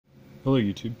Hello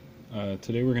YouTube.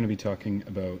 Today we're going to be talking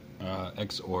about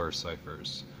XOR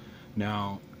ciphers.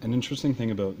 Now, an interesting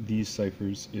thing about these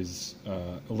ciphers is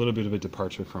a little bit of a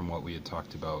departure from what we had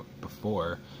talked about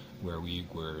before, where we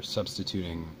were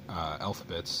substituting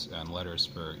alphabets and letters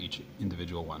for each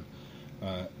individual one.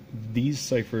 These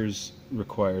ciphers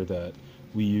require that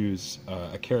we use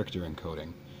a character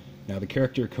encoding. Now, the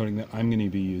character encoding that I'm going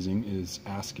to be using is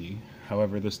Ascii.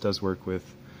 However, this does work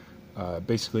with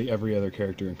basically every other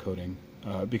character encoding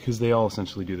because they all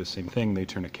essentially do the same thing. They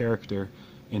turn a character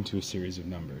into a series of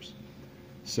numbers.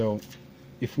 So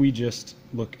if we just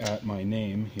look at my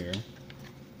name here,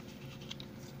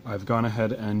 I've gone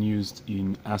ahead and used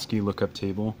an Ascii lookup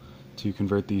table to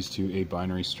convert these to a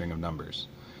binary string of numbers.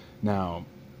 Now,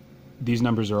 these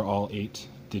numbers are all 8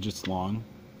 digits long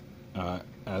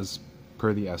as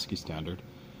per the Ascii standard,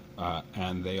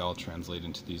 and they all translate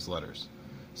into these letters.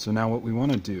 So now what we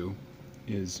want to do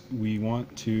is we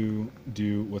want to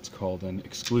do what's called an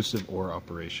exclusive OR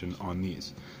operation on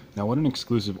these. Now what an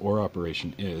exclusive OR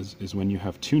operation is when you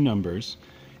have two numbers,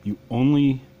 you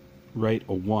only write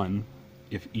a 1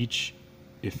 if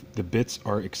the bits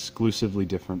are exclusively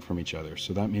different from each other.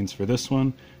 So that means for this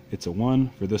one it's a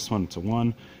 1, for this one it's a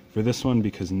 1, for this one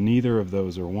because neither of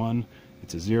those are 1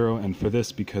 it's a 0, and for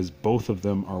this because both of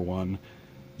them are 1,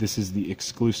 this is the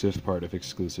exclusive part of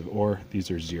exclusive OR.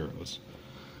 These are zeros.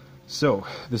 So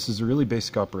this is a really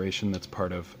basic operation that's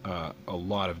part of a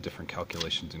lot of different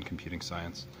calculations in computing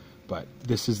science, but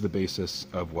this is the basis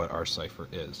of what our cipher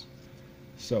is.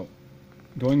 So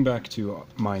going back to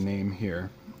my name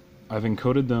here, I've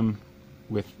encoded them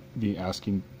with the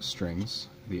Ascii strings,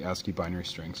 the Ascii binary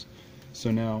strings.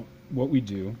 So now what we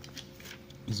do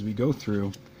is we go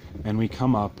through and we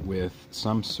come up with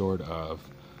some sort of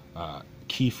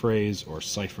key phrase or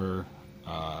cipher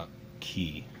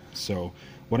key. So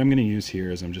what I'm going to use here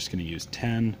is I'm just going to use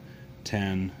 10,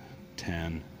 10,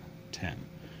 10, 10,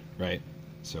 right?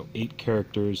 So 8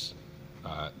 characters.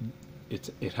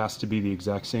 It has to be the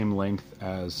exact same length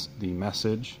as the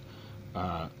message.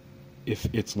 If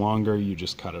it's longer, you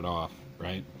just cut it off,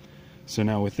 right? So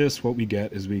now with this, what we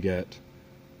get is we get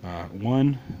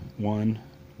 1, 1,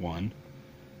 1,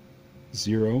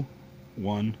 0,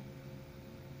 1,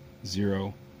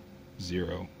 0,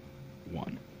 0,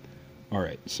 1.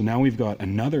 Alright, so now we've got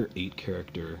another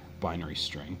 8-character binary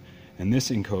string, and this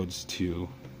encodes to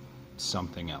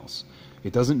something else.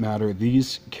 It doesn't matter,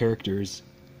 these characters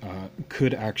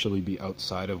could actually be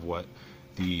outside of what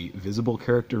the visible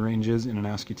character range is in an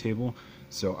Ascii table,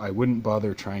 so I wouldn't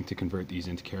bother trying to convert these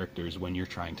into characters when you're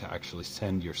trying to actually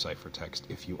send your ciphertext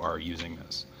if you are using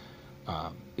this.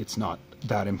 It's not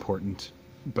that important,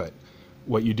 but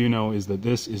what you do know is that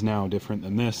this is now different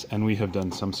than this, and we have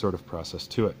done some sort of process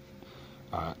to it.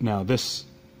 Now this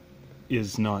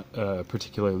is not a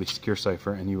particularly secure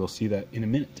cipher, and you will see that in a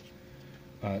minute.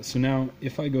 So now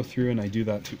if I go through and I do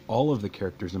that to all of the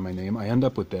characters in my name, I end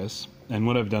up with this, and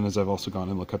what I've done is I've also gone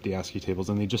and looked up the Ascii tables,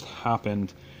 and they just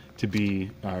happened to be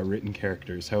written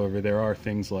characters. However, there are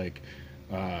things like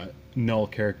null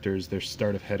characters, there's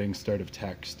start of heading, start of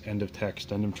text, end of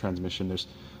transmission. There's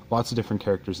lots of different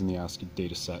characters in the Ascii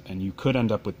data set, and you could end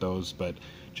up with those, but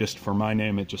just for my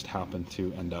name it just happened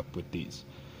to end up with these.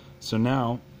 So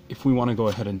now if we want to go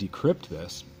ahead and decrypt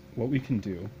this, what we can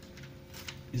do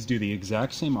is do the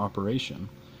exact same operation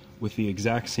with the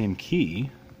exact same key,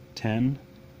 10,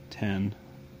 10,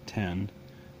 10,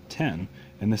 10,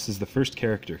 and this is the first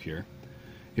character here.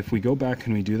 If we go back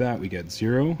and we do that, we get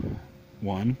 0,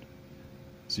 1,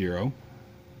 0,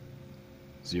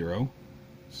 0,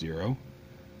 0,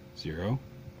 0,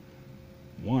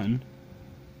 1,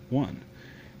 1.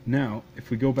 Now,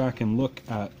 if we go back and look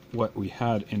at what we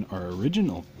had in our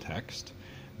original text,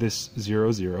 this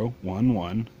 0, 0, 1,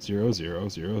 1, 0, 0,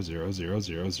 0, 0, 0,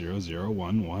 0, 0, 0,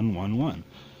 1, 1, 1, 1.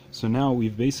 So now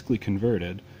we've basically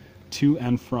converted to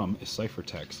and from a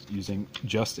ciphertext using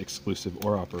just exclusive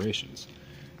OR operations.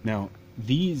 Now,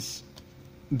 this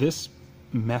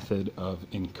method of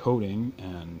encoding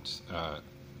and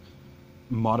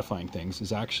modifying things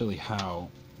is actually how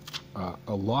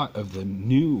a lot of the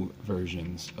new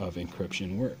versions of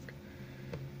encryption work.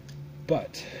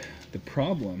 But the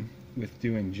problem with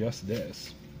doing just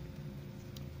this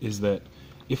is that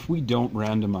if we don't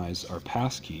randomize our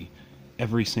passkey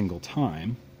every single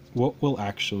time, what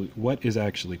is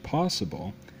actually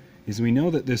possible is we know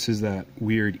that this is that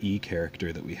weird E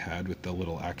character that we had with the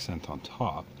little accent on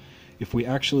top. If we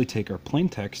actually take our plain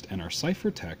text and our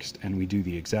ciphertext and we do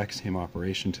the exact same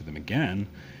operation to them again,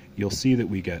 you'll see that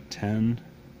we get 10,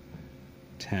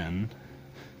 10,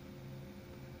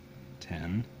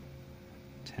 10,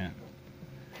 10,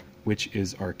 which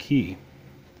is our key.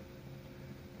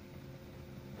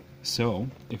 So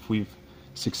if we've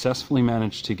successfully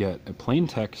managed to get a plain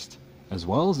text as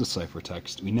well as a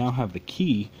ciphertext, we now have the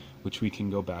key which we can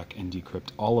go back and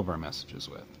decrypt all of our messages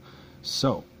with.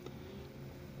 So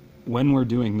when we're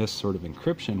doing this sort of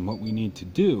encryption, what we need to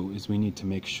do is we need to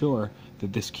make sure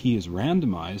that this key is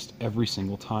randomized every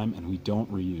single time and we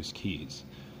don't reuse keys.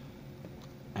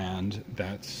 And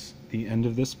that's the end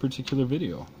of this particular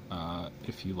video.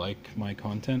 If you like my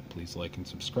content, please like and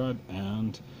subscribe,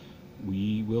 and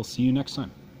we will see you next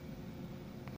time.